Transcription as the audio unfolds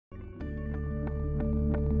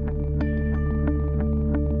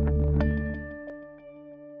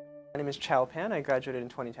is Chao Pan. I graduated in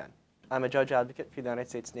 2010. I'm a judge advocate for the United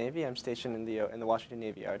States Navy. I'm stationed in the Washington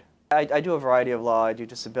Navy Yard. I do a variety of law. I do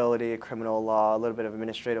disability, criminal law, a little bit of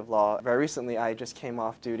administrative law. Very recently, I just came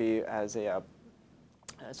off duty as a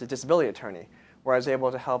disability attorney, where I was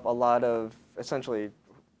able to help a lot of, essentially,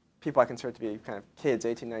 people I consider to be kind of kids,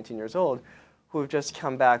 18, 19 years old, who have just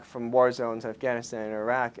come back from war zones in Afghanistan and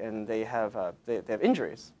Iraq, and they have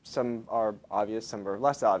injuries. Some are obvious, some are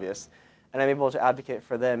less obvious. And I'm able to advocate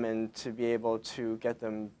for them and to be able to get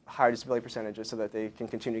them higher disability percentages so that they can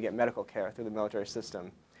continue to get medical care through the military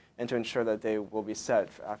system and to ensure that they will be set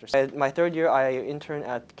after. My third year, I interned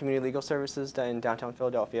at Community Legal Services in downtown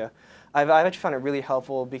Philadelphia. I've actually found it really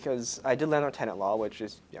helpful because I did landlord-tenant law, which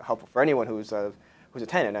is helpful for anyone who's a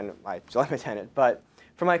tenant, and I still am a tenant. But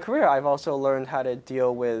for my career, I've also learned how to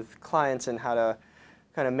deal with clients and how to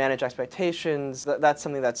kind of manage expectations. That's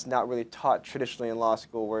something that's not really taught traditionally in law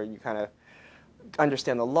school, where you kind of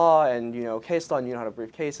understand the law and case law and you know how to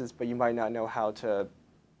brief cases, but you might not know how to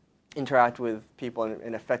interact with people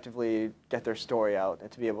and effectively get their story out and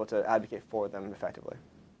to be able to advocate for them effectively.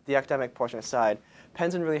 The academic portion aside,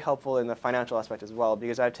 Penn's been really helpful in the financial aspect as well,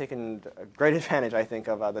 because I've taken a great advantage, I think,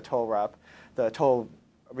 of the TolLRAP, the Toll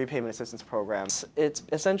Repayment Assistance Program. It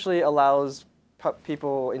essentially allows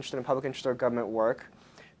people interested in public interest or government work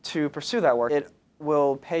to pursue that work. It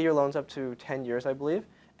will pay your loans up to 10 years, I believe,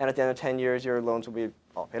 and at the end of 10 years, your loans will be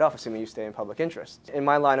all paid off, assuming you stay in public interest. In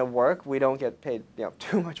my line of work, we don't get paid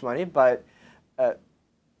too much money, but at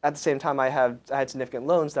the same time, I had significant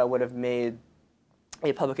loans that would have made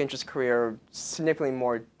a public interest career significantly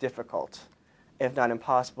more difficult, if not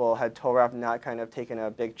impossible, had TolLRAP not kind of taken a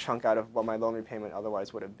big chunk out of what my loan repayment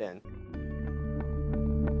otherwise would have been.